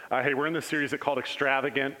Hey, we're in this series called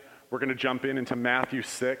Extravagant. We're going to jump into Matthew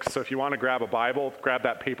 6. So if you want to grab a Bible, grab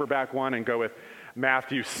that paperback one and go with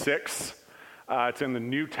Matthew 6. It's in the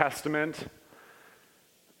New Testament,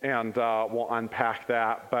 and we'll unpack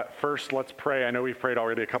that. But first, let's pray. I know we've prayed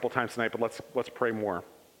already a couple times tonight, but let's pray more.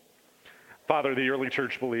 Father, the early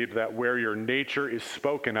church believed that where your nature is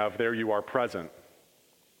spoken of, there you are present.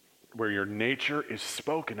 Where your nature is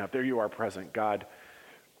spoken of, there you are present. God,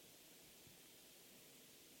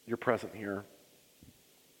 you're present here.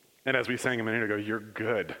 And as we sang a minute ago, you're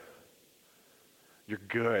good. You're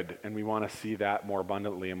good, and we want to see that more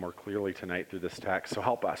abundantly and more clearly tonight through this text. So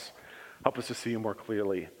help us. Help us to see you more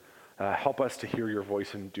clearly. Help us to hear your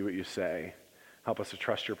voice and do what you say. Help us to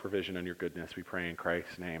trust your provision and your goodness. We pray in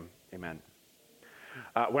Christ's name. Amen.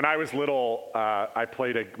 When I was little,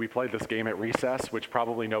 we played this game at recess, which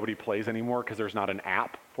probably nobody plays anymore because there's not an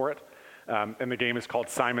app for it. And the game is called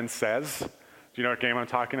Simon Says. Do you know what game I'm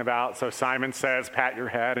talking about? So Simon says, pat your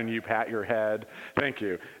head, and you pat your head. Thank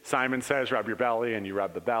you. Simon says, rub your belly, and you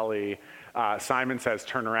rub the belly. Simon says,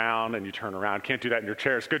 turn around, and you turn around. Can't do that in your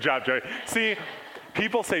chairs. Good job, Joey. See,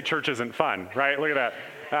 people say church isn't fun, right? Look at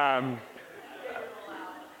that.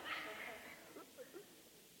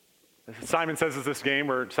 Simon Says is this game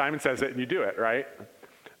where Simon says it, and you do it, right?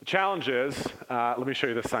 The challenge is, let me show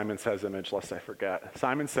you the Simon Says image, lest I forget.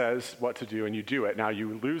 Simon says what to do, and you do it. Now,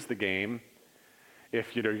 you lose the game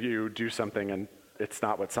if you do something and it's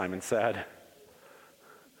not what Simon said.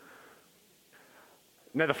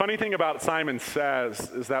 Now, the funny thing about Simon Says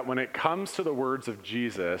is that when it comes to the words of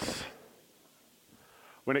Jesus,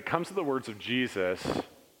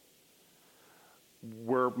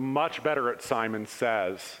 we're much better at Simon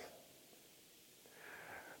Says.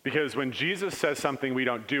 Because when Jesus says something, we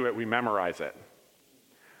don't do it, we memorize it.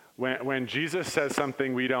 When Jesus says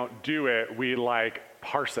something, we don't do it, we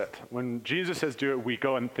parse it. When Jesus says do it, we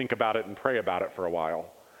go and think about it and pray about it for a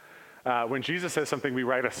while. When Jesus says something, we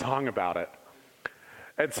write a song about it.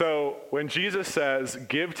 And so when Jesus says,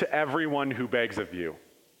 give to everyone who begs of you,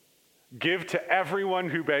 give to everyone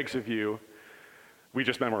who begs of you, we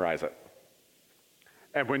just memorize it.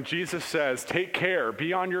 And when Jesus says, take care,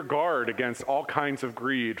 be on your guard against all kinds of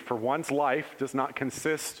greed, for one's life does not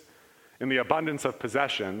consist in the abundance of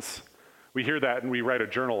possessions, we hear that and we write a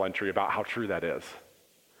journal entry about how true that is.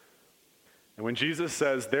 And when Jesus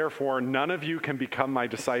says, therefore, none of you can become my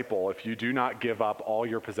disciple if you do not give up all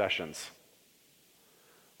your possessions.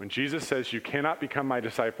 When Jesus says you cannot become my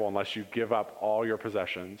disciple unless you give up all your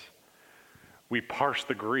possessions, we parse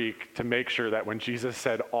the Greek to make sure that when Jesus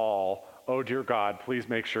said all, oh dear God, please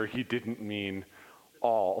make sure he didn't mean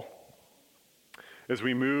all. As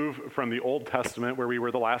we move from the Old Testament, where we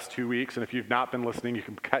were the last 2 weeks, and if you've not been listening, you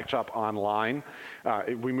can catch up online.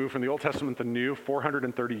 We move from the Old Testament to the New,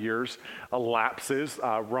 430 years elapses.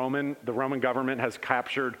 The Roman government has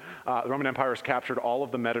captured, the Roman Empire has captured all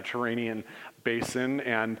of the Mediterranean basin,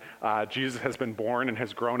 and Jesus has been born and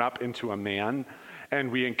has grown up into a man. And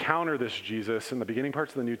we encounter this Jesus in the beginning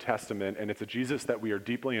parts of the New Testament, and it's a Jesus that we are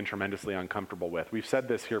deeply and tremendously uncomfortable with. We've said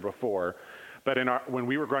this here before, but when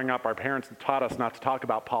we were growing up, our parents taught us not to talk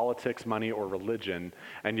about politics, money, or religion,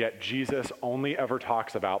 and yet Jesus only ever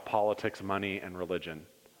talks about politics, money, and religion.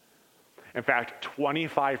 In fact,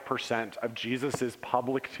 25% of Jesus'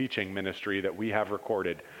 public teaching ministry that we have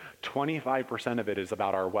recorded, 25% of it is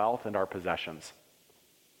about our wealth and our possessions.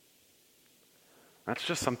 That's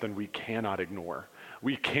just something we cannot ignore.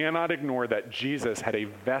 We cannot ignore that Jesus had a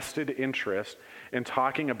vested interest in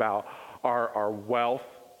talking about our wealth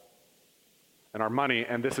and our money,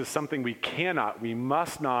 and this is something we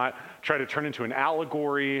must not try to turn into an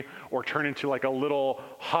allegory or turn into like a little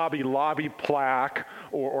Hobby Lobby plaque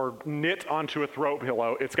or knit onto a throat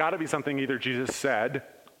pillow. It's got to be something either Jesus said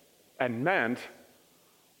and meant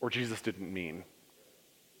or Jesus didn't mean.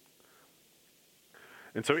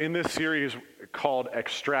 And so in this series called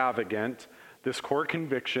Extravagant, this core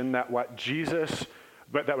conviction that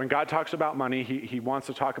that when God talks about money, he wants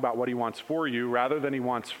to talk about what he wants for you rather than he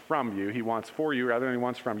wants from you. He wants for you rather than he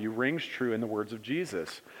wants from you rings true in the words of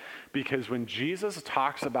Jesus. Because when Jesus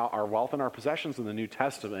talks about our wealth and our possessions in the New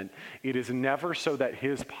Testament, it is never so that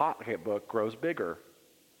his pocketbook grows bigger.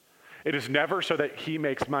 It is never so that he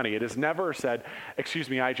makes money. It is never said, excuse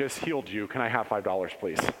me, I just healed you. Can I have $5,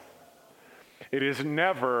 please? It is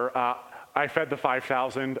never, I fed the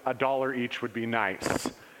 5,000, $1 each would be nice.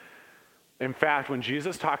 In fact, when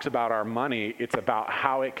Jesus talks about our money, it's about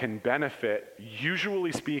how it can benefit,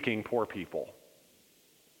 usually speaking, poor people.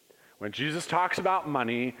 When Jesus talks about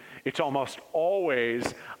money, it's almost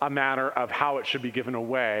always a matter of how it should be given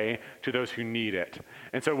away to those who need it.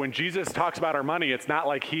 And so when Jesus talks about our money, it's not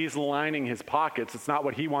like he's lining his pockets. It's not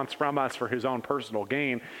what he wants from us for his own personal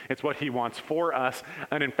gain. It's what he wants for us,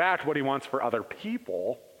 and in fact, what he wants for other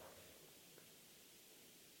people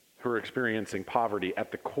who are experiencing poverty.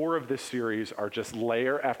 At the core of this series are just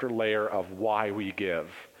layer after layer of why we give.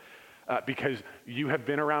 Because you have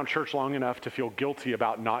been around church long enough to feel guilty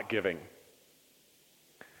about not giving.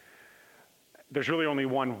 There's really only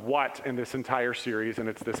one what in this entire series, and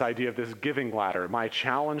it's this idea of this giving ladder. My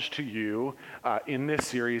challenge to you in this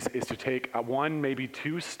series is to take one, maybe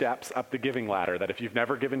 2 steps up the giving ladder, that if you've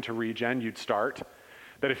never given to Regen, you'd start.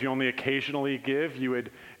 That if you only occasionally give, you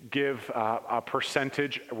would give a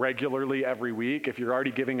percentage regularly every week. If you're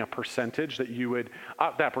already giving a percentage, that you would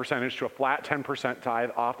up that percentage to a flat 10%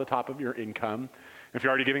 tithe off the top of your income. If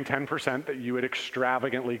you're already giving 10%, that you would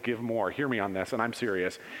extravagantly give more. Hear me on this, and I'm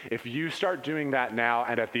serious. If you start doing that now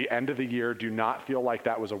and at the end of the year do not feel like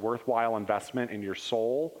that was a worthwhile investment in your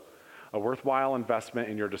soul, a worthwhile investment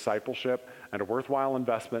in your discipleship, and a worthwhile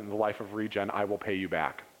investment in the life of Regen, I will pay you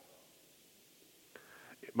back.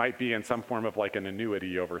 It might be in some form of like an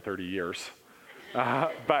annuity over 30 years,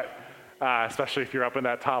 but especially if you're up in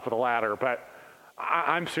that top of the ladder. But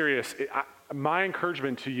I'm serious. My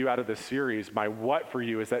encouragement to you out of this series, my what for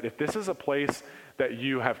you, is that if this is a place that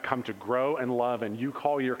you have come to grow and love and you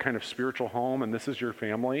call your kind of spiritual home and this is your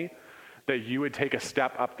family, that you would take a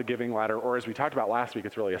step up the giving ladder, or as we talked about last week,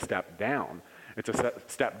 it's really a step down. It's a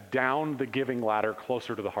step down the giving ladder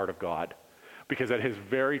closer to the heart of God. Because at his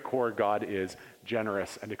very core, God is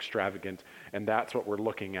generous and extravagant, and that's what we're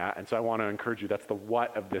looking at. And so I want to encourage you, that's the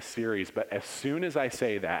what of this series. But as soon as I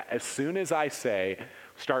say that, as soon as I say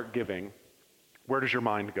start giving, where does your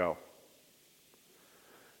mind go?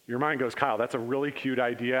 Your mind goes, Kyle, that's a really cute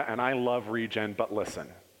idea, and I love Regen, but listen.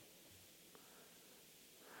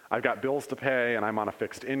 I've got bills to pay, and I'm on a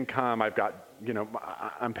fixed income. I've got,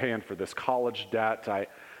 I'm paying for this college debt.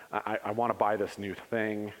 I want to buy this new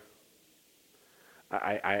thing.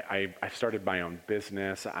 I started my own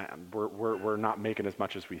business. We're not making as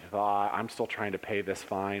much as we thought. I'm still trying to pay this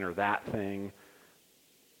fine or that thing.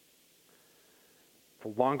 The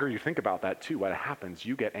longer you think about that too, what happens,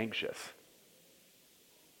 you get anxious.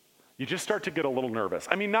 You just start to get a little nervous.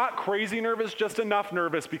 I mean, not crazy nervous, just enough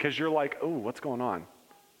nervous because you're like, oh, what's going on?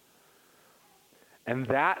 And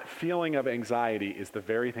that feeling of anxiety is the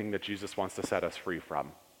very thing that Jesus wants to set us free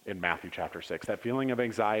from. In Matthew chapter 6. That feeling of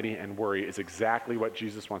anxiety and worry is exactly what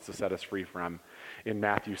Jesus wants to set us free from in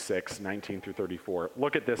Matthew 6, 19 through 34.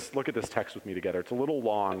 Look at this text with me together. It's a little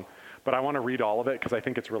long, but I want to read all of it because I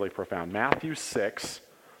think it's really profound. Matthew 6,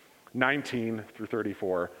 19 through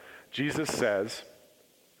 34. Jesus says,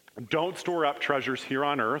 "Don't store up treasures here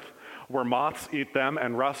on earth, where moths eat them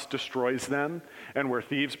and rust destroys them, and where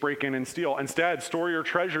thieves break in and steal. Instead, store your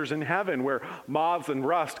treasures in heaven, where moths and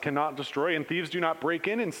rust cannot destroy, and thieves do not break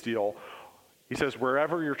in and steal." He says,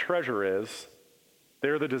 "Wherever your treasure is,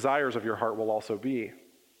 there the desires of your heart will also be.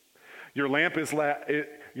 Your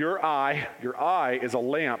eye is a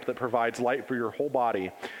lamp that provides light for your whole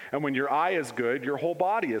body. And when your eye is good, your whole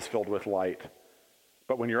body is filled with light.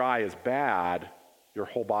 But when your eye is bad, your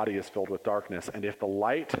whole body is filled with darkness. And if the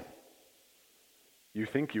light you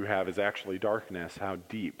think you have is actually darkness, how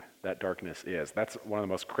deep that darkness is." That's one of the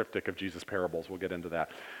most cryptic of Jesus' parables. We'll get into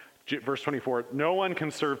that. Verse 24, "No one can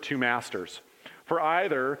serve 2 masters. For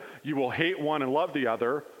either you will hate one and love the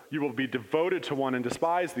other, you will be devoted to one and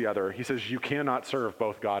despise the other." He says you cannot serve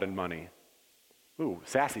both God and money. Ooh,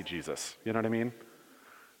 sassy Jesus. You know what I mean?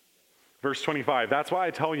 Verse 25, "That's why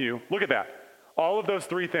I tell you," look at that. All of those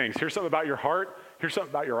 3 things. Here's something about your heart. Here's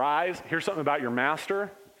something about your eyes. Here's something about your master.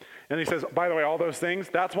 And he says, by the way, all those things,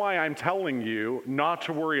 that's why I'm telling you not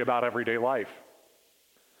to worry about everyday life.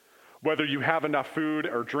 Whether you have enough food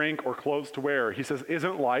or drink or clothes to wear. He says,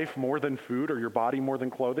 isn't life more than food or your body more than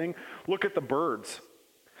clothing? Look at the birds.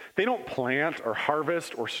 They don't plant or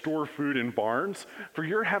harvest or store food in barns, for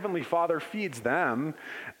your heavenly Father feeds them.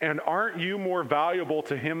 And aren't you more valuable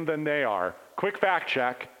to him than they are? Quick fact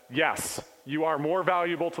check. Yes, you are more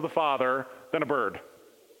valuable to the Father than a bird.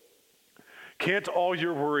 Can all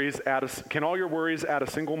your worries add a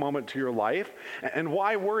single moment to your life? And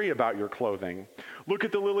why worry about your clothing? Look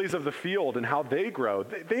at the lilies of the field and how they grow.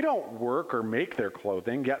 They don't work or make their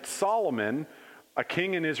clothing, yet Solomon, a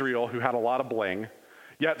king in Israel who had a lot of bling,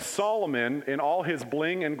 yet Solomon, in all his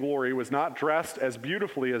bling and glory, was not dressed as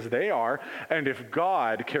beautifully as they are. And if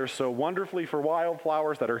God cares so wonderfully for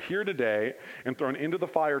wildflowers that are here today and thrown into the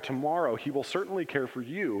fire tomorrow, he will certainly care for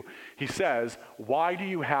you. He says, why do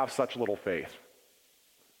you have such little faith?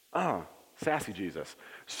 Sassy Jesus.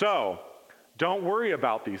 So, don't worry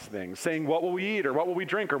about these things, saying, what will we eat, or what will we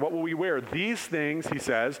drink, or what will we wear? These things, he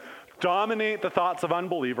says, dominate the thoughts of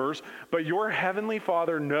unbelievers, but your heavenly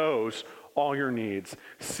Father knows all your needs.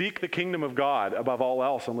 Seek the kingdom of God above all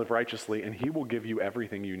else and live righteously, and he will give you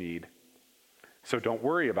everything you need. So don't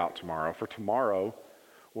worry about tomorrow, for tomorrow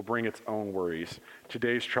will bring its own worries.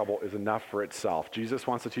 Today's trouble is enough for itself. Jesus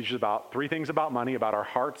wants to teach us about three things about money: about our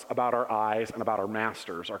hearts, about our eyes, and about our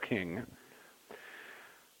masters, our king.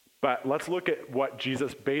 But let's look at what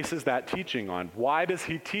Jesus bases that teaching on. Why does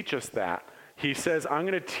he teach us that? He says, I'm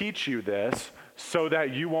going to teach you this so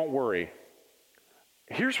that you won't worry.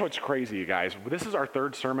 Here's what's crazy, you guys. This is our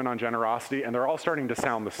third sermon on generosity, and they're all starting to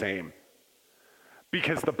sound the same.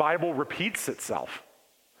 Because the Bible repeats itself.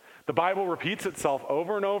 The Bible repeats itself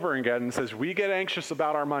over and over again and says, we get anxious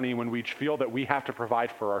about our money when we feel that we have to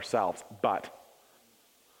provide for ourselves. But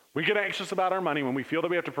we get anxious about our money when we feel that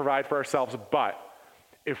we have to provide for ourselves. But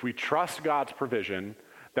if we trust God's provision,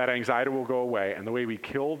 that anxiety will go away. And the way we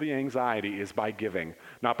kill the anxiety is by giving,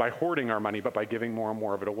 not by hoarding our money, but by giving more and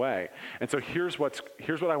more of it away. And so here's what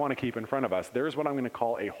I want to keep in front of us. There's what I'm going to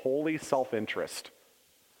call a holy self-interest.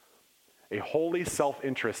 A holy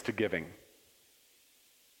self-interest to giving.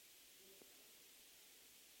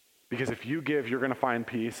 Because if you give, you're going to find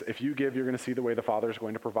peace. If you give, you're going to see the way the Father is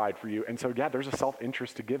going to provide for you. And so, there's a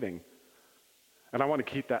self-interest to giving. And I want to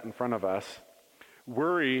keep that in front of us.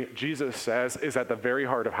 Worry, Jesus says, is at the very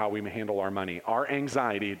heart of how we handle our money. Our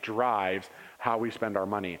anxiety drives how we spend our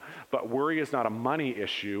money. But worry is not a money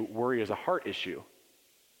issue. Worry is a heart issue.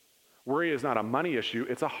 Worry is not a money issue.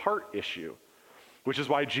 It's a heart issue. Which is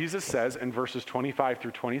why Jesus says in verses 25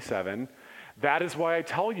 through 27, that is why I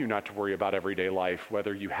tell you not to worry about everyday life,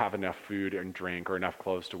 whether you have enough food and drink or enough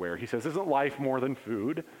clothes to wear. He says, isn't life more than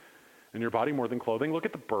food and your body more than clothing? Look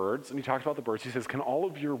at the birds. And he talks about the birds. He says, can all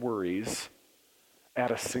of your worries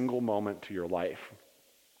add a single moment to your life?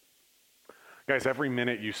 Guys, every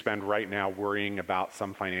minute you spend right now worrying about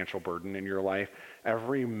some financial burden in your life,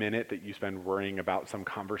 every minute that you spend worrying about some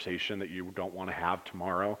conversation that you don't want to have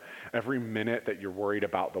tomorrow, every minute that you're worried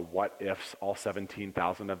about the what ifs, all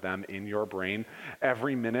 17,000 of them in your brain,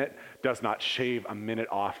 every minute does not shave a minute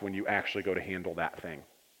off when you actually go to handle that thing.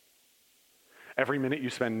 Every minute you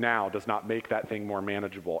spend now does not make that thing more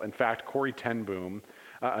manageable. In fact, Corrie ten Boom,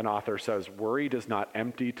 an author, says, worry does not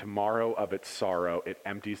empty tomorrow of its sorrow, it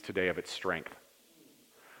empties today of its strength.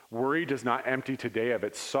 Worry does not empty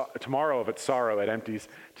tomorrow of its sorrow, it empties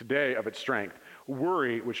today of its strength.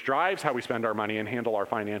 Worry, which drives how we spend our money and handle our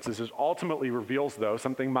finances, ultimately reveals, though,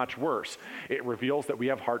 something much worse. It reveals that we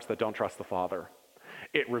have hearts that don't trust the Father.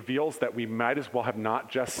 It reveals that we might as well have not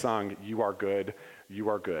just sung, you are good,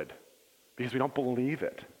 because we don't believe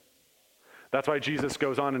it. That's why Jesus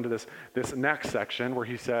goes on into this next section where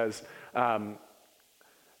he says, hold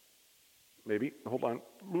on.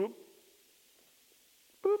 Boop.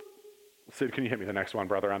 Boop. Sid, can you hit me the next one,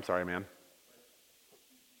 brother? I'm sorry, man.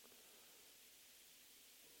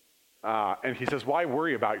 And he says, why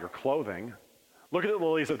worry about your clothing? Look at the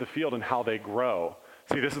lilies of the field and how they grow.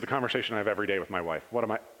 See, this is the conversation I have every day with my wife.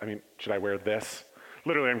 Should I wear this?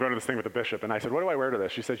 Literally, I'm going to this thing with the bishop, and I said, what do I wear to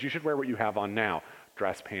this? She says, you should wear what you have on now.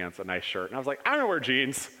 Dress, pants, a nice shirt. And I was like, I'm going to wear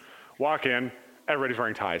jeans. Walk in, everybody's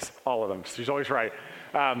wearing ties, all of them. She's always right.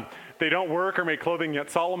 They don't work or make clothing, yet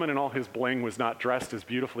Solomon in all his bling was not dressed as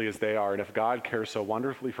beautifully as they are. And if God cares so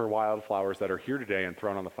wonderfully for wildflowers that are here today and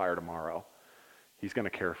thrown on the fire tomorrow, he's going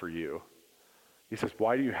to care for you. He says,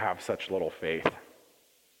 why do you have such little faith?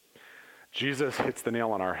 Jesus hits the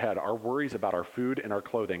nail on our head. Our worries about our food and our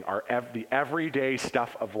clothing are the everyday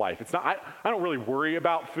stuff of life. It's not. I don't really worry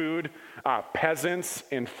about food. Peasants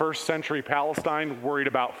in first century Palestine worried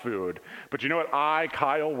about food. But you know what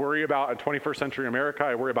Kyle, worry about in 21st century America?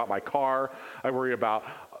 I worry about my car. I worry about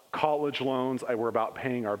college loans. I worry about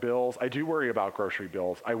paying our bills. I do worry about grocery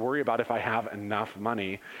bills. I worry about if I have enough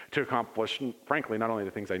money to accomplish, frankly, not only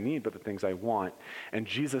the things I need, but the things I want. And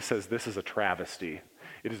Jesus says this is a travesty.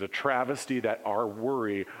 It is a travesty that our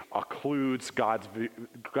worry occludes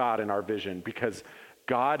God in our vision, because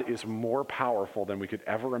God is more powerful than we could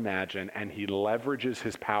ever imagine, and he leverages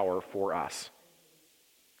his power for us.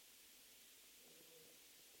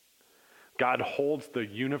 God holds the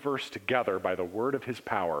universe together by the word of his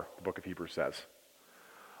power, the book of Hebrews says.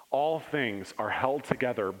 All things are held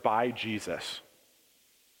together by Jesus.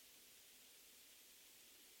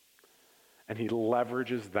 And he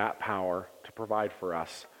leverages that power to provide for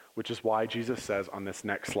us, which is why Jesus says on this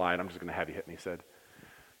next slide, I'm just going to have you hit me, Sid.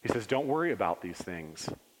 He says, don't worry about these things.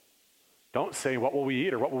 Don't say, what will we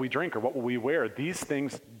eat or what will we drink or what will we wear? These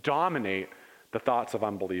things dominate the thoughts of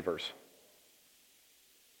unbelievers.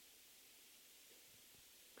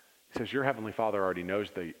 He says, your heavenly Father already knows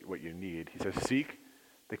what you need. He says, seek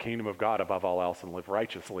the kingdom of God above all else and live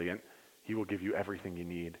righteously, and he will give you everything you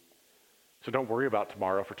need. So don't worry about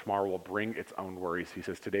tomorrow, for tomorrow will bring its own worries. He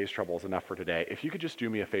says, today's trouble is enough for today. If you could just do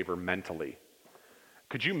me a favor mentally,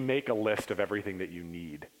 could you make a list of everything that you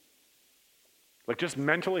need? Like, just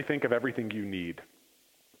mentally think of everything you need.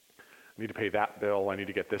 I need to pay that bill. I need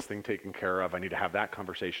to get this thing taken care of. I need to have that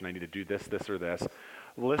conversation. I need to do this, this, or this.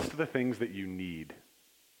 List the things that you need.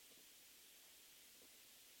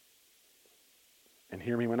 And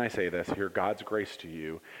hear me when I say this. Hear God's grace to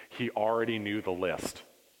you. He already knew the list.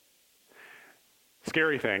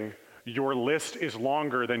 Scary thing, your list is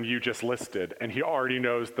longer than you just listed, and he already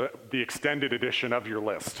knows the extended edition of your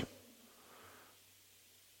list.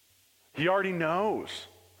 He already knows.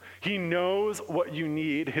 He knows what you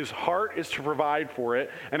need. His heart is to provide for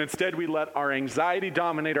it, and instead we let our anxiety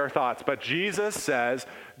dominate our thoughts. But Jesus says,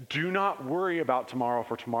 do not worry about tomorrow,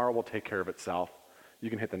 for tomorrow will take care of itself.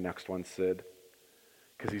 You can hit the next one, Sid.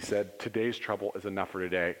 Because he said, today's trouble is enough for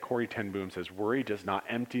today. Corrie ten Boom says, worry does not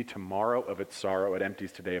empty tomorrow of its sorrow. It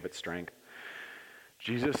empties today of its strength.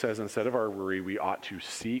 Jesus says, instead of our worry, we ought to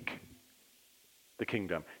seek the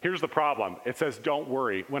kingdom. Here's the problem. It says, don't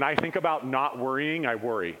worry. When I think about not worrying, I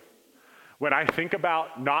worry. When I think about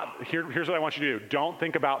here's what I want you to do. Don't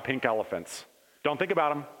think about pink elephants. Don't think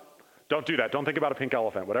about them. Don't do that. Don't think about a pink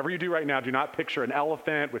elephant. Whatever you do right now, do not picture an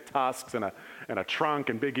elephant with tusks and a trunk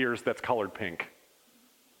and big ears that's colored pink.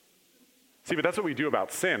 See, but that's what we do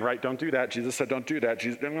about sin, right? Don't do that. Jesus said, don't do that.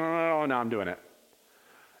 Jesus, no, I'm doing it.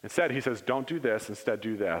 Instead, he says, don't do this. Instead,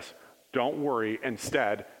 do this. Don't worry.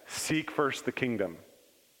 Instead, seek first the kingdom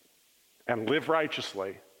and live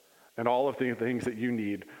righteously, and all of the things that you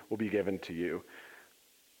need will be given to you.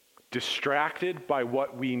 Distracted by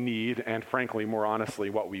what we need, and frankly, more honestly,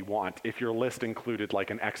 what we want. If your list included like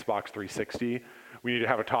an Xbox 360, we need to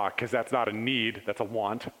have a talk, because that's not a need, that's a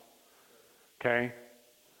want. Okay?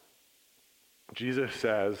 Jesus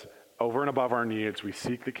says, over and above our needs, we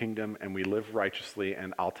seek the kingdom and we live righteously,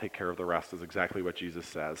 and I'll take care of the rest, is exactly what Jesus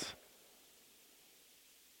says.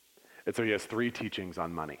 And so he has 3 teachings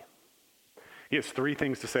on money. He has 3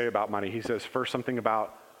 things to say about money. He says first something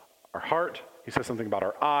about our heart, he says something about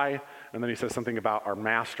our eye, and then he says something about our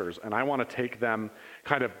masters. And I want to take them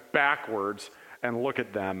kind of backwards and look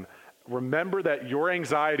at them. Remember that your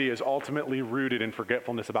anxiety is ultimately rooted in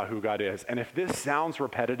forgetfulness about who God is. And if this sounds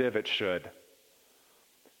repetitive, it should.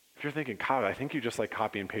 If you're thinking, God, I think you just like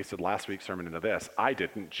copy and pasted last week's sermon into this. I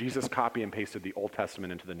didn't. Jesus copy and pasted the Old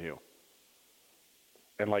Testament into the New.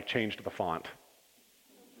 And like changed the font.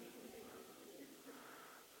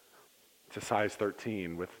 To size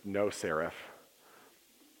 13 with no serif.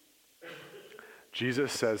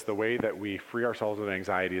 Jesus says the way that we free ourselves of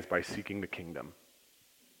anxiety is by seeking the kingdom.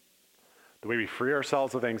 The way we free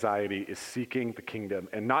ourselves of anxiety is seeking the kingdom.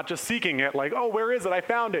 And not just seeking it like, oh, where is it? I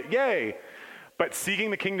found it. Yay. But seeking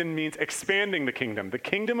the kingdom means expanding the kingdom. The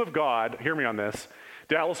kingdom of God, hear me on this,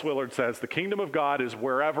 Dallas Willard says, the kingdom of God is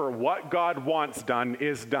wherever what God wants done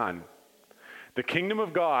is done. The kingdom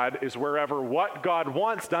of God is wherever what God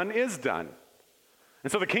wants done is done.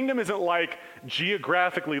 And so the kingdom isn't like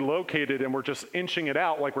geographically located and we're just inching it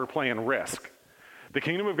out like we're playing Risk. The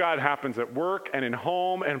kingdom of God happens at work and in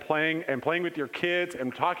home and playing with your kids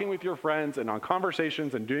and talking with your friends and on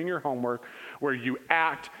conversations and doing your homework, where you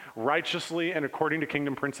act righteously and according to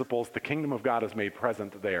kingdom principles. The kingdom of God is made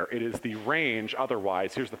present there. It is the range,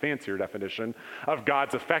 otherwise, here's the fancier definition, of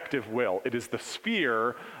God's effective will. It is the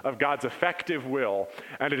sphere of God's effective will,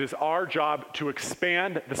 and it is our job to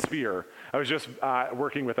expand the sphere. I was just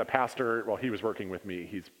working with a pastor. Well, he was working with me.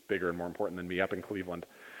 He's bigger and more important than me up in Cleveland.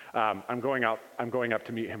 I'm going up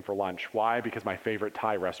to meet him for lunch. Why? Because my favorite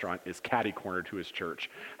Thai restaurant is catty corner to his church.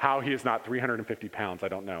 How he is not 350 pounds, I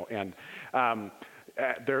don't know. And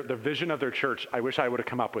the vision of their church, I wish I would have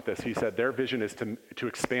come up with this. He said their vision is to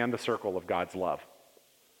expand the circle of God's love.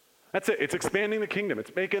 That's it. It's expanding the kingdom.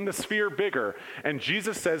 It's making the sphere bigger. And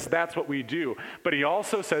Jesus says that's what we do. But he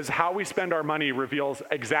also says how we spend our money reveals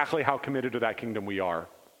exactly how committed to that kingdom we are.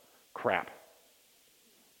 Crap.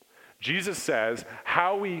 Jesus says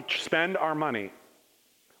how we spend our money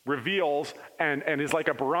reveals and is like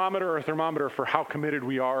a barometer or a thermometer for how committed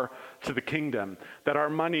we are to the kingdom. That our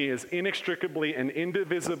money is inextricably and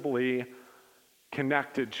indivisibly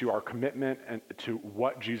connected to our commitment and to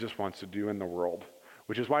what Jesus wants to do in the world.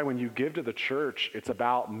 Which is why when you give to the church, it's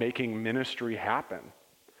about making ministry happen.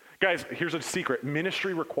 Guys, here's a secret.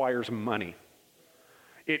 Ministry requires money.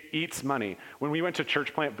 It eats money. When we went to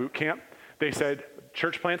church plant boot camp, they said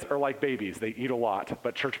church plants are like babies. They eat a lot,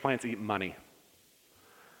 but church plants eat money.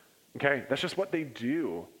 Okay? That's just what they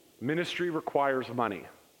do. Ministry requires money.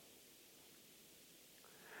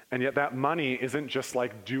 And yet that money isn't just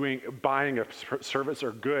like buying a service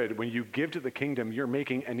or good. When you give to the kingdom, you're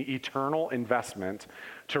making an eternal investment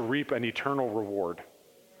to reap an eternal reward.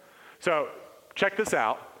 So check this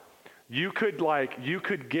out. You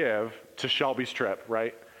could give to Shelby's trip,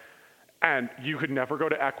 right? And you could never go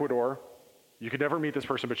to Ecuador. You could never meet this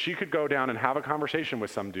person, but she could go down and have a conversation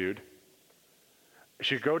with some dude.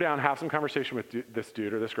 She could go down, have some conversation with this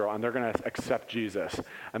dude or this girl, and they're going to accept Jesus.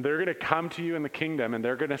 And they're going to come to you in the kingdom, and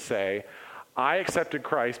they're going to say, I accepted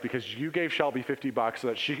Christ because you gave Shelby $50 so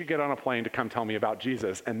that she could get on a plane to come tell me about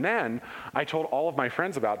Jesus. And then I told all of my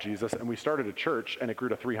friends about Jesus, and we started a church, and it grew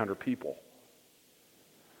to 300 people.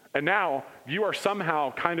 And now you are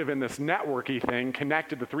somehow kind of in this networky thing,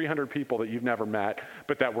 connected to 300 people that you've never met,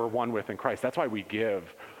 but that we're one with in Christ. That's why we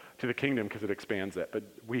give to the kingdom, because it expands it. But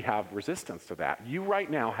we have resistance to that. You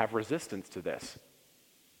right now have resistance to this.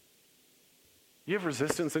 You have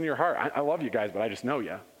resistance in your heart. I love you guys, but I just know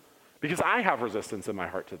you. Because I have resistance in my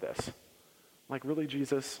heart to this. I'm like, really,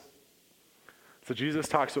 Jesus? So Jesus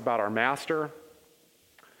talks about our master,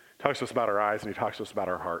 talks to us about our eyes, and he talks to us about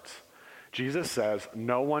our hearts. Jesus says,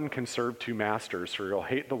 no one can serve two masters, for you'll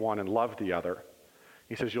hate the one and love the other.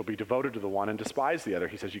 He says, you'll be devoted to the one and despise the other.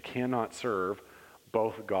 He says, you cannot serve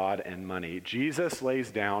both God and money. Jesus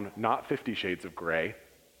lays down not 50 shades of gray,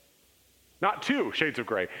 not 2 shades of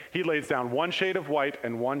gray. He lays down 1 shade of white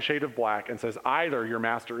and 1 shade of black and says, either your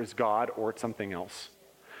master is God or it's something else.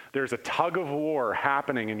 There's a tug of war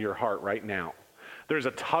happening in your heart right now. There's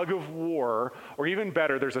a tug of war, or even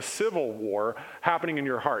better, there's a civil war happening in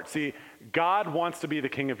your heart. See, God wants to be the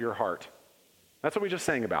king of your heart. That's what we just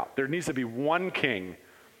sang about. There needs to be one king.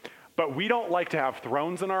 But we don't like to have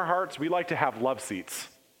thrones in our hearts. We like to have love seats.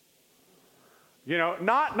 You know,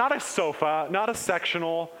 not a sofa, not a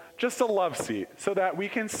sectional, just a love seat so that we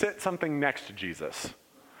can sit something next to Jesus.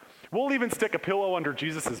 We'll even stick a pillow under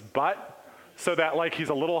Jesus' butt so that like he's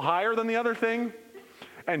a little higher than the other thing.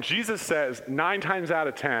 And Jesus says 9 times out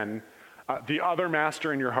of 10, the other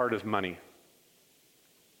master in your heart is money.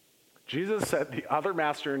 Jesus said the other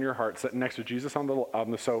master in your heart, sitting next to Jesus on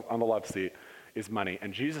the love seat, is money.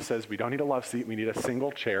 And Jesus says we don't need a love seat. We need a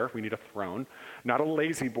single chair. We need a throne. Not a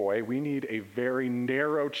lazy boy. We need a very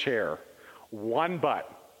narrow chair. One butt.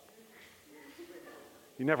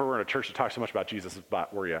 You never were in a church that talked so much about Jesus'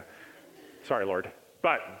 butt, were you? Sorry, Lord.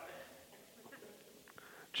 But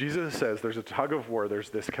Jesus says there's a tug of war, there's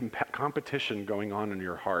this competition going on in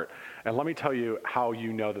your heart. And let me tell you how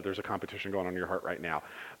you know that there's a competition going on in your heart right now.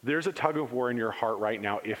 There's a tug of war in your heart right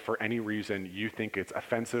now if for any reason you think it's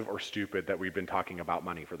offensive or stupid that we've been talking about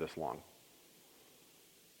money for this long.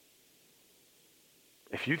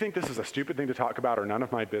 If you think this is a stupid thing to talk about or none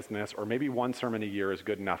of my business, or maybe one sermon a year is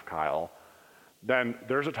good enough, Kyle, then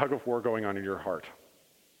there's a tug of war going on in your heart.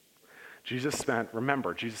 Jesus spent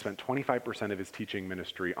 25% of his teaching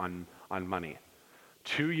ministry on money.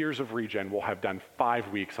 2 years of Regen will have done 5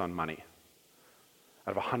 weeks on money.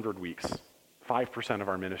 Out of 100 weeks, 5% of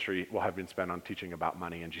our ministry will have been spent on teaching about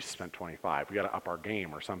money, and Jesus spent 25. We got to up our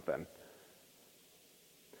game or something.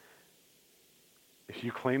 If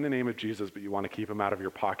you claim the name of Jesus, but you want to keep him out of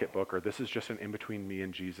your pocketbook, or this is just an in-between me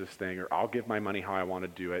and Jesus thing, or I'll give my money how I want to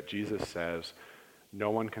do it, Jesus says, no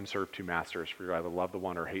one can serve 2 masters, for you either love the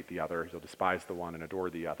one or hate the other. You'll despise the one and adore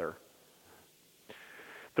the other.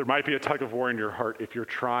 There might be a tug of war in your heart if you're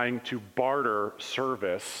trying to barter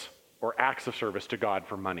service or acts of service to God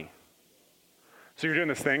for money. So you're doing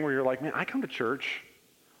this thing where you're like, man, I come to church.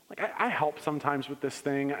 Like I help sometimes with this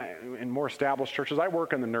thing in more established churches. I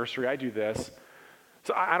work in the nursery. I do this.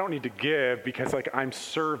 So I don't need to give because like I'm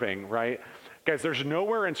serving, right? Guys, there's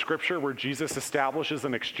nowhere in Scripture where Jesus establishes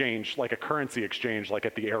an exchange, like a currency exchange, like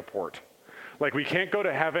at the airport. Like we can't go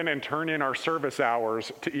to heaven and turn in our service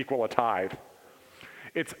hours to equal a tithe.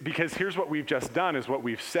 It's because here's what we've just done is what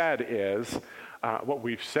we've said is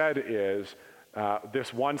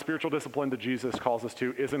this one spiritual discipline that Jesus calls us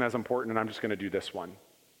to isn't as important, and I'm just going to do this one.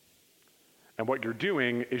 And what you're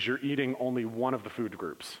doing is you're eating only one of the food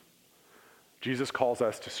groups. Jesus calls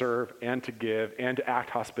us to serve and to give and to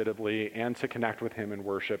act hospitably and to connect with him in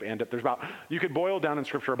worship. And you could boil down in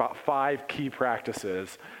Scripture about 5 key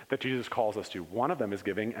practices that Jesus calls us to. One of them is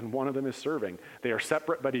giving and one of them is serving. They are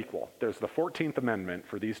separate but equal. There's the 14th Amendment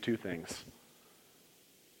for these 2 things.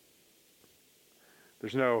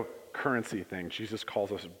 There's no currency thing. Jesus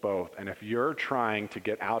calls us both. And if you're trying to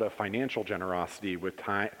get out of financial generosity with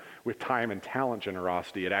time and talent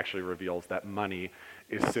generosity, it actually reveals that money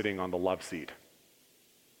is sitting on the love seat.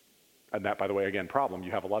 And that, by the way, again, problem,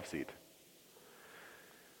 you have a love seat.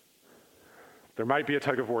 There might be a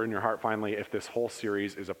tug of war in your heart, finally, if this whole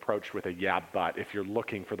series is approached with a yeah, but, if you're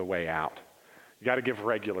looking for the way out. You got to give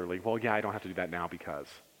regularly. Well, yeah, I don't have to do that now because.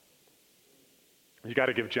 You got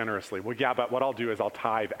to give generously. Well, yeah, but what I'll do is I'll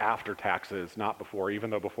tithe after taxes, not before, even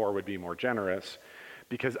though before would be more generous,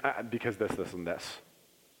 because this, and this.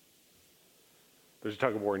 There's a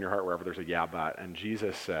tug of war in your heart wherever there's a yeah, but. And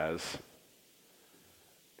Jesus says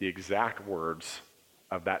the exact words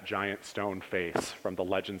of that giant stone face from the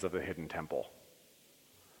Legends of the Hidden Temple.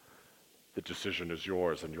 The decision is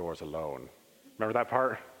yours and yours alone. Remember that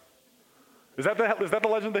part? Is that the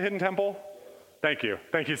Legend of the Hidden Temple? Thank you,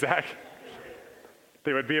 Zach.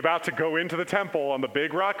 They would be about to go into the temple, and the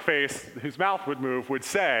big rock face, whose mouth would move, would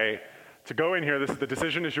say, to go in here, the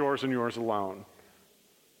decision is yours and yours alone.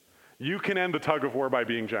 You can end the tug of war by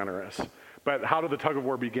being generous. But how did the tug of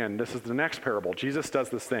war begin? This is the next parable. Jesus does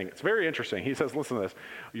this thing. It's very interesting. He says, listen to this.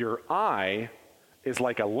 Your eye is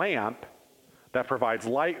like a lamp that provides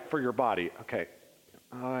light for your body. Okay,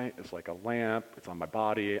 eye is like a lamp. It's on my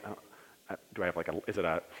body. Do I have is it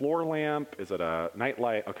a floor lamp? Is it a night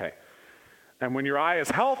light? Okay. And when your eye is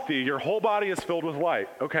healthy, your whole body is filled with light.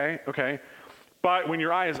 Okay. But when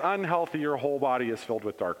your eye is unhealthy, your whole body is filled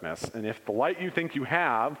with darkness. And if the light you think you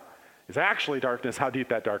have is actually darkness, how deep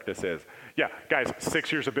that darkness is. Yeah, guys,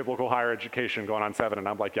 6 years of biblical higher education going on 7, and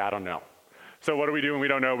I'm like, yeah, I don't know. So what do we do when we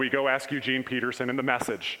don't know? We go ask Eugene Peterson in the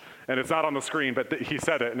Message. And it's not on the screen, but he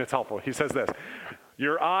said it, and it's helpful. He says this.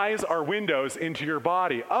 Your eyes are windows into your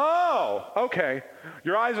body. Oh, okay.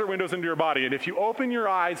 Your eyes are windows into your body. And if you open your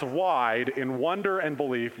eyes wide in wonder and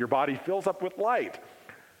belief, your body fills up with light.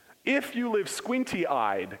 If you live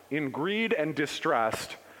squinty-eyed in greed and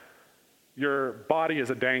distrust, your body is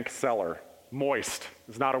a dank cellar. Moist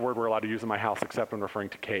is not a word we're allowed to use in my house except when referring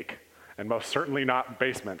to cake, and most certainly not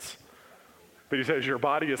basements. But he says your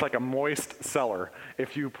body is like a moist cellar.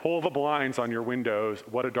 If you pull the blinds on your windows,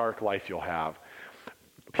 what a dark life you'll have.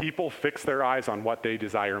 People fix their eyes on what they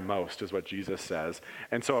desire most, is what Jesus says.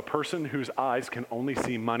 And so a person whose eyes can only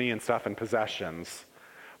see money and stuff and possessions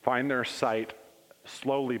find their sight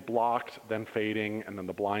slowly blocked, then fading, and then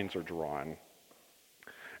the blinds are drawn.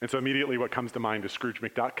 And so immediately what comes to mind is Scrooge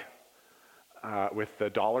McDuck with the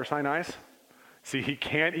dollar sign eyes. See, he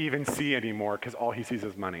can't even see anymore because all he sees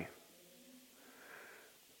is money.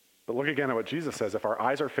 But look again at what Jesus says. If our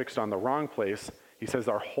eyes are fixed on the wrong place, he says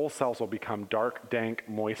our whole selves will become dark, dank,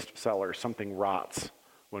 moist cellars. Something rots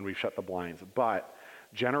when we shut the blinds. But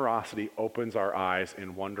generosity opens our eyes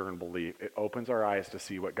in wonder and belief. It opens our eyes to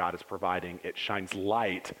see what God is providing. It shines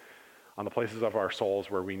light on the places of our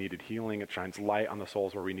souls where we needed healing. It shines light on the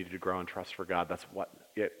souls where we needed to grow in trust for God. That's what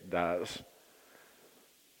it does.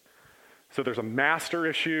 So there's a master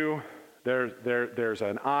issue, there's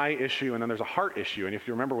an eye issue, and then there's a heart issue. And if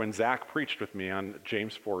you remember when Zach preached with me on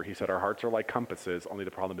James 4, he said our hearts are like compasses, only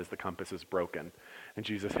the problem is the compass is broken. And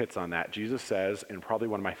Jesus hits on that. Jesus says, in probably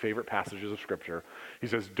one of my favorite passages of Scripture, he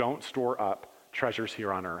says, don't store up treasures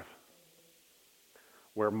here on earth,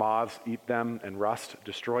 where moths eat them and rust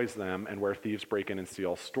destroys them, and where thieves break in and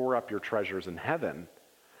steal. Store up your treasures in heaven,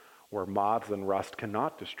 where moths and rust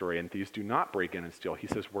cannot destroy and thieves do not break in and steal. He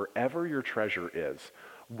says, wherever your treasure is,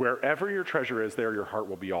 there your heart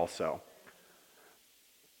will be also.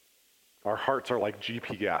 Our hearts are like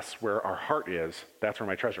GPS. Where our heart is, that's where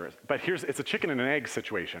my treasure is. But it's a chicken and an egg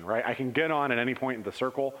situation, right? I can get on at any point in the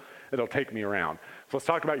circle. It'll take me around. So let's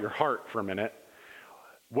talk about your heart for a minute.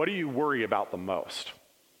 What do you worry about the most?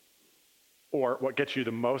 Or what gets you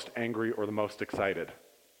the most angry or the most excited?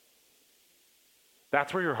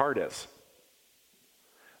 That's where your heart is.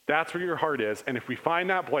 That's where your heart is. And if we find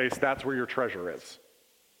that place, that's where your treasure is.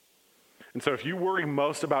 And so if you worry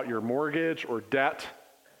most about your mortgage or debt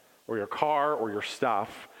or your car or your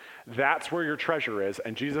stuff, that's where your treasure is.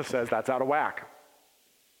 And Jesus says that's out of whack.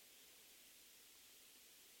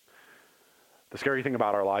 The scary thing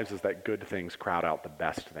about our lives is that good things crowd out the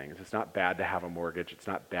best things. It's not bad to have a mortgage. It's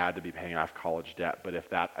not bad to be paying off college debt. But if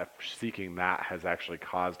seeking that has actually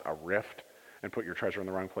caused a rift and put your treasure in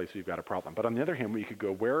the wrong place, you've got a problem. But on the other hand, we could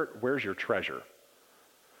go, where's your treasure?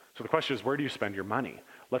 So the question is, where do you spend your money?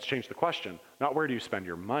 Let's change the question. Not where do you spend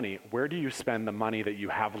your money, where do you spend the money that you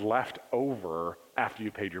have left over after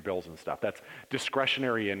you paid your bills and stuff? That's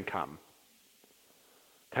discretionary income.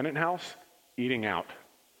 Tenant house, eating out.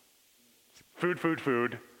 Food,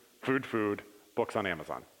 books on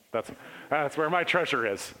Amazon. That's where my treasure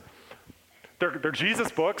is. They're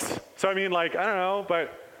Jesus books, so I mean, I don't know,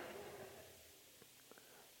 but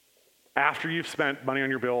after you've spent money on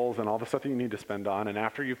your bills and all the stuff that you need to spend on, and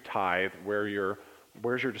after you've tithed, where's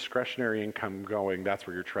your discretionary income going? That's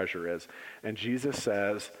where your treasure is. And Jesus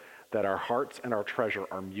says that our hearts and our treasure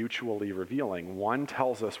are mutually revealing. One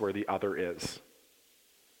tells us where the other is.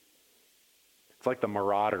 It's like the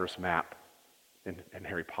Marauders map. in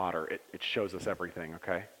Harry Potter. It shows us everything,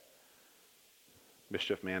 okay?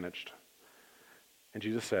 Mischief managed. And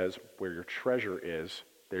Jesus says, where your treasure is,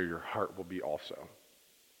 there your heart will be also.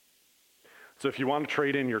 So if you want to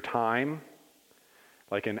trade in your time,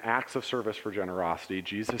 like in acts of service for generosity,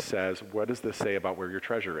 Jesus says, what does this say about where your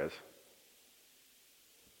treasure is?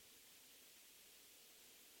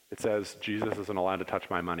 It says, Jesus isn't allowed to touch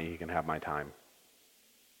my money, he can have my time.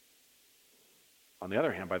 On the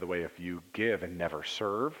other hand, by the way, if you give and never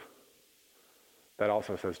serve, that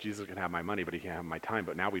also says Jesus can have my money, but he can't have my time.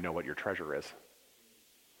 But now we know what your treasure is.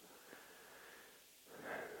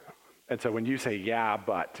 And so when you say, yeah,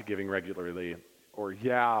 but to giving regularly, or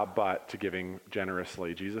yeah, but to giving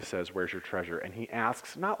generously, Jesus says, where's your treasure? And he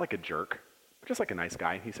asks, not like a jerk, but just like a nice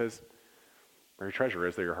guy. He says, where your treasure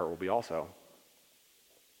is, there your heart will be also.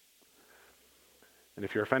 And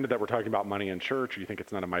if you're offended that we're talking about money in church, or you think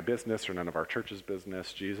it's none of my business or none of our church's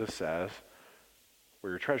business, Jesus says,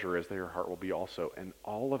 where your treasure is, there your heart will be also. And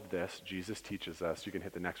all of this, Jesus teaches us, you can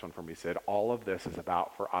hit the next one for me, Sid, all of this is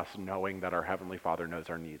about for us knowing that our Heavenly Father knows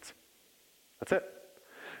our needs. That's it.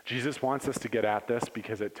 Jesus wants us to get at this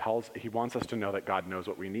because he wants us to know that God knows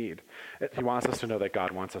what we need. He wants us to know that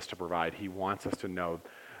God wants us to provide. He wants us to know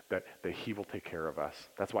that he will take care of us.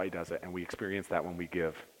 That's why he does it, and we experience that when we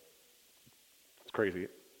give. It's crazy.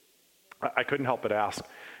 I couldn't help but ask,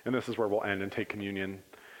 and this is where we'll end and take communion.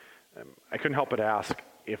 I couldn't help but ask,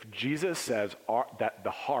 if Jesus says that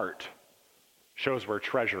the heart shows where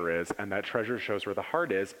treasure is, and that treasure shows where the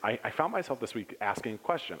heart is, I found myself this week asking a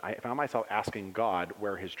question. I found myself asking God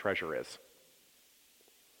where his treasure is.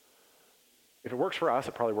 If it works for us,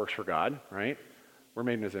 it probably works for God, right? We're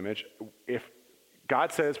made in his image. If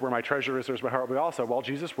God says, where my treasure is, there's my heart will be also, well,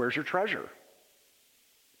 Jesus, where's your treasure?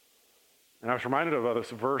 And I was reminded of this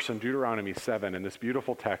verse in Deuteronomy 7 in this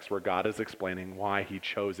beautiful text where God is explaining why he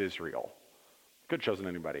chose Israel. Could have chosen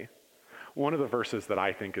anybody. One of the verses that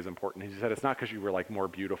I think is important, he said, it's not because you were like more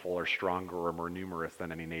beautiful or stronger or more numerous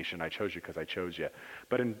than any nation. I chose you because I chose you.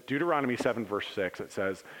 But in Deuteronomy 7 verse 6, it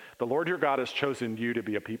says, the Lord your God has chosen you to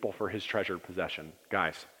be a people for his treasured possession.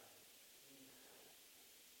 Guys,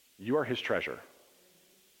 you are his treasure.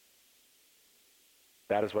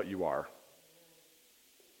 That is what you are.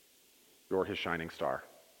 You're his shining star.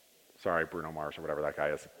 Sorry, Bruno Mars or whatever that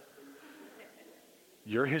guy is.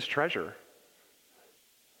 You're his treasure.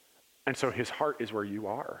 And so his heart is where you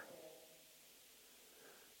are.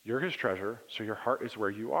 You're his treasure, so your heart is where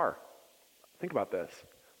you are. Think about this.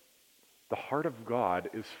 The heart of God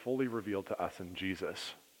is fully revealed to us in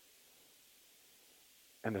Jesus.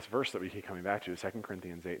 And this verse that we keep coming back to is 2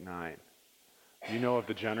 Corinthians 8:9. You know of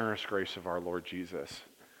the generous grace of our Lord Jesus,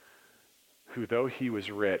 who though he was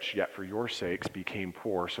rich, yet for your sakes became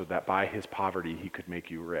poor, so that by his poverty he could make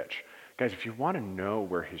you rich. Guys, if you want to know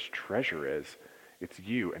where his treasure is, it's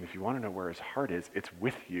you. And if you want to know where his heart is, it's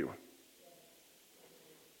with you.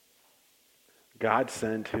 God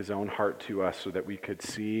sent his own heart to us so that we could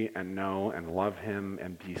see and know and love him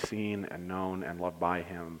and be seen and known and loved by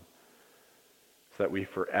him, so that we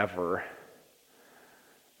forever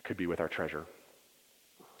could be with our treasure.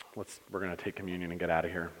 We're going to take communion and get out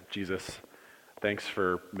of here. Jesus, thanks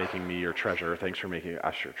for making me your treasure. Thanks for making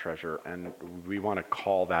us your treasure. And we want to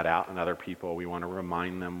call that out in other people. We want to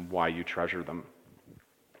remind them why you treasure them.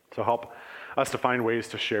 So help us to find ways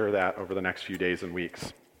to share that over the next few days and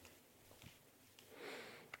weeks.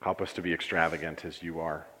 Help us to be extravagant as you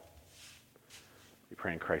are. We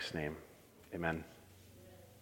pray in Christ's name. Amen.